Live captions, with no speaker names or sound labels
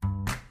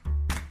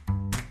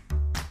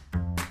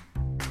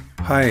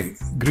Hi,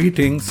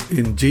 greetings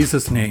in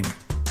Jesus' name.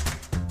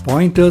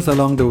 Pointers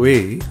along the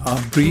way are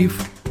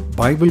brief,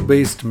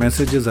 Bible-based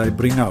messages I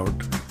bring out,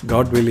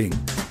 God willing,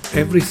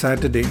 every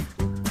Saturday,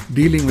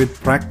 dealing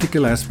with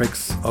practical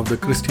aspects of the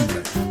Christian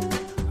life.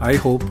 I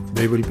hope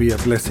they will be a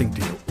blessing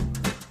to you.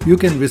 You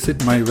can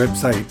visit my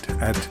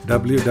website at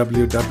www.c-n-c.org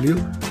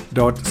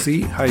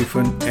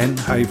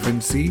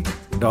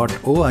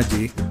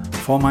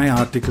for my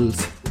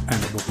articles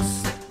and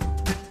books.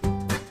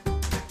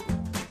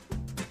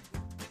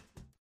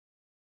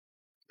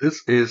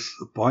 This is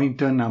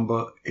pointer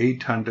number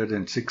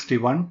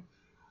 861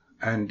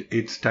 and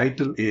its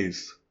title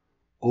is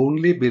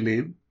Only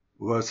Believe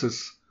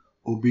versus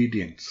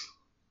Obedience.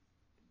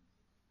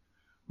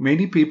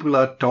 Many people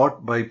are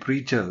taught by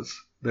preachers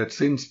that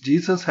since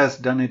Jesus has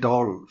done it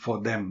all for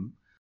them,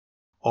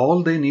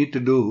 all they need to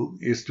do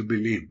is to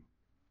believe.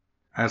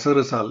 As a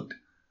result,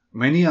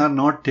 many are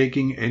not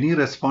taking any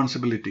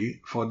responsibility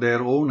for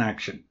their own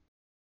action,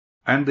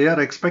 and they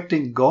are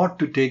expecting God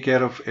to take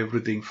care of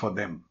everything for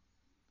them.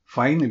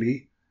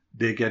 Finally,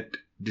 they get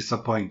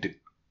disappointed.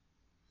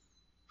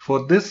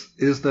 For this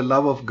is the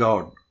love of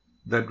God,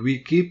 that we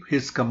keep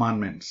His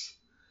commandments.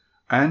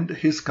 And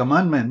His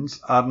commandments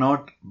are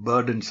not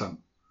burdensome.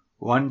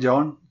 1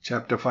 John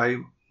chapter 5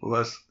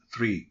 verse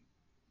 3.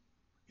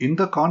 In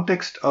the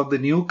context of the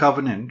new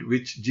covenant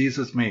which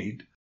Jesus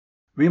made,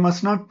 we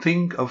must not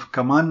think of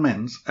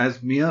commandments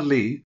as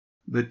merely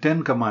the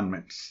 10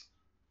 commandments.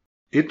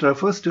 It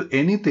refers to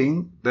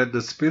anything that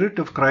the Spirit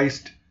of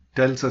Christ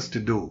tells us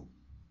to do.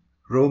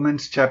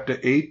 Romans chapter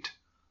 8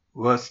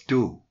 verse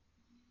 2.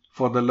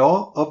 For the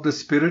law of the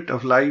Spirit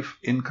of life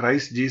in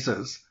Christ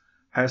Jesus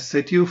has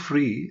set you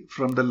free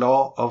from the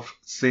law of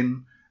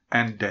sin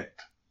and death.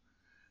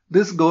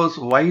 This goes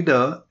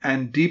wider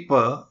and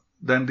deeper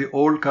than the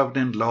Old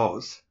Covenant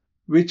laws,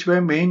 which were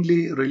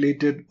mainly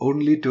related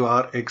only to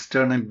our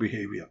external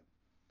behavior.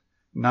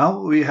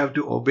 Now we have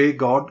to obey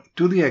God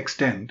to the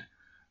extent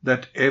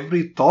that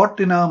every thought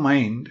in our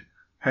mind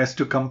has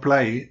to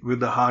comply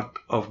with the heart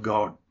of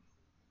God.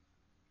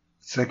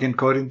 2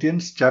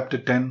 Corinthians chapter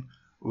 10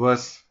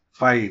 verse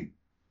 5.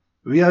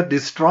 We are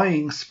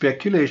destroying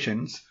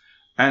speculations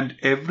and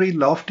every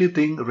lofty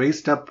thing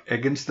raised up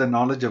against the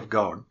knowledge of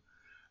God,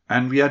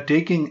 and we are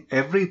taking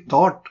every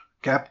thought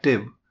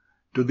captive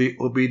to the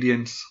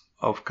obedience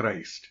of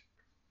Christ.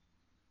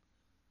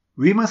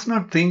 We must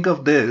not think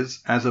of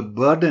this as a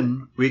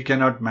burden we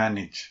cannot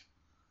manage.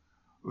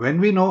 When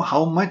we know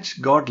how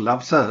much God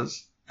loves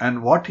us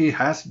and what He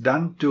has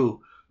done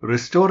to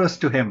restore us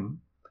to Him,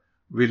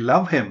 we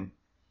love Him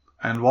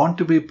and want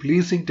to be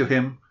pleasing to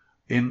Him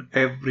in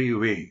every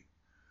way.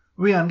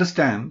 We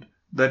understand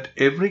that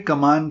every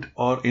command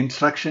or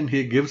instruction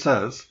He gives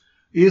us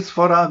is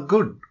for our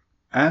good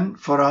and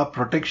for our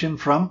protection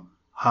from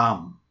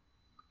harm.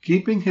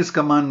 Keeping His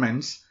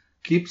commandments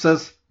keeps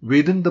us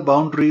within the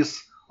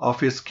boundaries of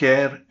His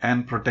care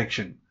and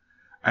protection,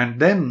 and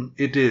then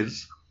it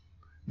is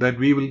that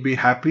we will be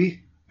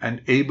happy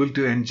and able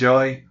to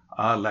enjoy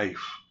our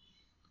life.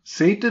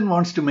 Satan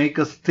wants to make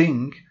us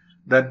think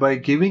that by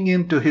giving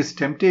in to his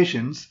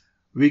temptations,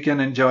 we can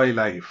enjoy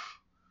life.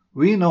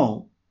 We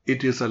know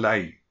it is a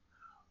lie.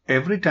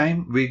 Every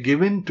time we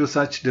give in to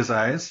such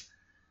desires,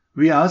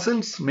 we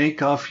ourselves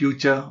make our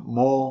future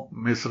more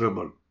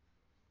miserable.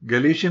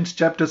 Galatians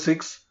chapter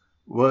 6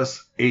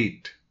 verse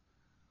 8.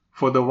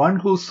 For the one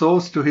who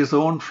sows to his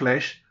own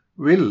flesh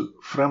will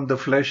from the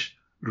flesh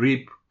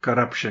reap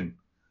corruption,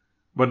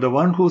 but the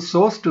one who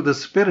sows to the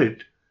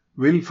Spirit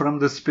will from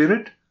the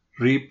Spirit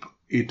reap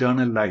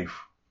eternal life.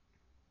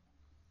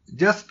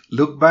 Just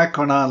look back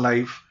on our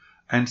life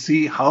and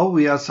see how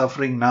we are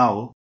suffering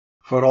now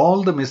for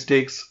all the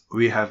mistakes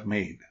we have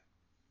made.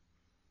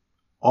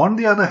 On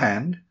the other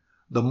hand,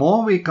 the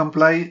more we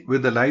comply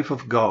with the life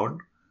of God,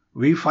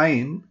 we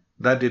find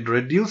that it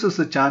reduces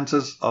the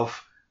chances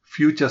of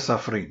future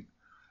suffering,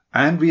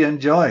 and we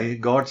enjoy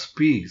God's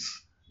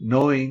peace,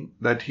 knowing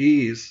that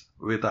He is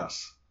with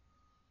us.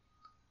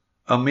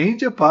 A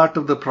major part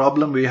of the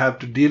problem we have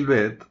to deal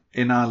with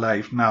in our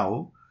life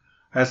now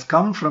has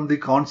come from the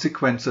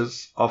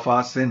consequences of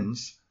our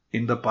sins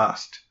in the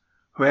past,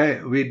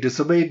 where we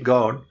disobeyed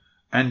God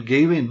and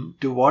gave in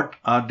to what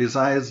our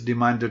desires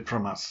demanded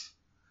from us.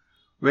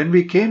 When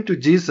we came to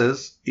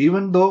Jesus,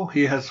 even though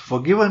He has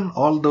forgiven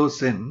all those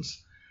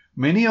sins,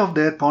 many of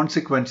their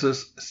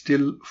consequences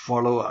still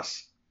follow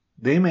us.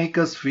 They make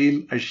us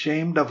feel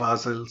ashamed of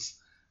ourselves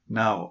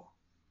now.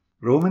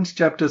 Romans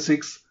chapter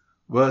 6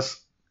 verse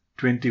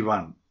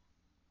 21.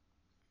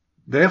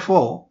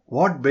 Therefore,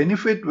 what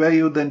benefit were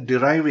you then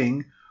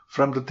deriving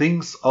from the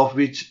things of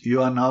which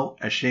you are now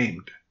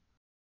ashamed?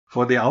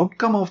 For the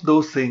outcome of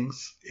those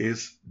things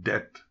is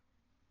death.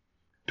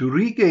 To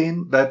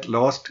regain that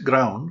lost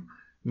ground,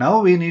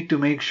 now we need to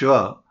make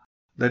sure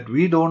that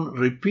we don't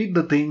repeat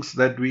the things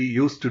that we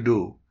used to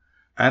do,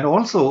 and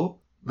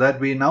also that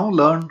we now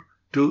learn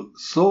to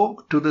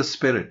sow to the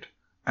Spirit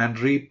and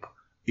reap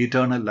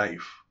eternal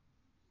life.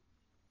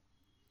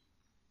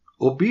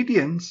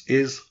 Obedience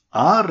is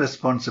our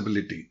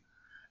responsibility,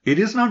 It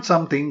is not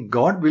something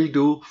God will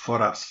do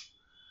for us.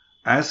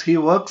 As He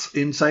works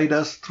inside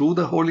us through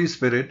the Holy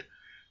Spirit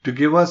to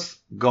give us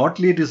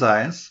godly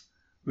desires,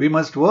 we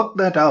must work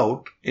that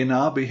out in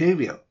our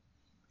behavior.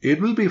 It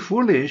will be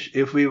foolish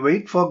if we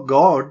wait for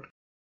God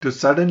to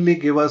suddenly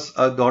give us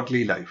a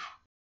godly life.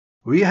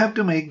 We have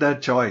to make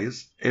that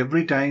choice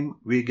every time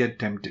we get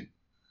tempted.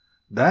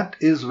 That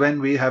is when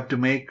we have to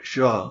make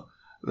sure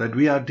that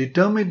we are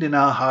determined in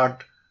our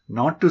heart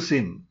not to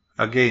sin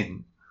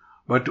again,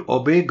 but to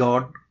obey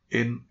God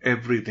in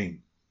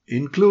everything,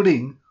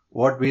 including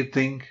what we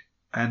think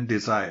and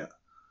desire.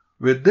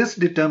 With this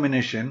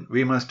determination,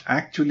 we must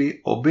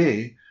actually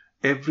obey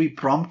every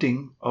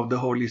prompting of the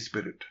Holy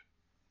Spirit.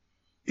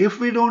 If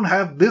we don't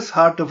have this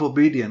heart of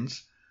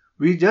obedience,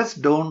 we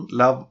just don't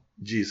love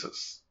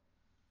Jesus.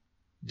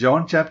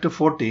 John chapter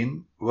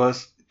 14,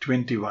 verse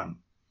 21.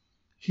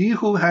 He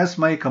who has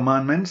my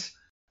commandments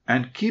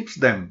and keeps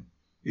them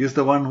is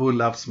the one who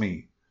loves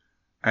me.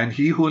 And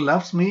he who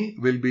loves me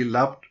will be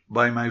loved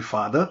by my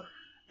Father,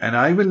 and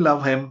I will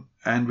love him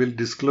and will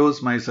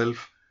disclose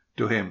myself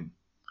to him.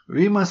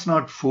 We must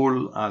not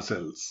fool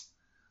ourselves.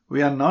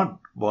 We are not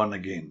born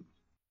again.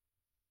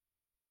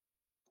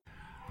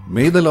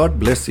 May the Lord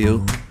bless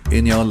you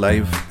in your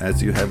life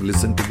as you have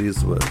listened to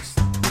these words.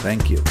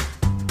 Thank you.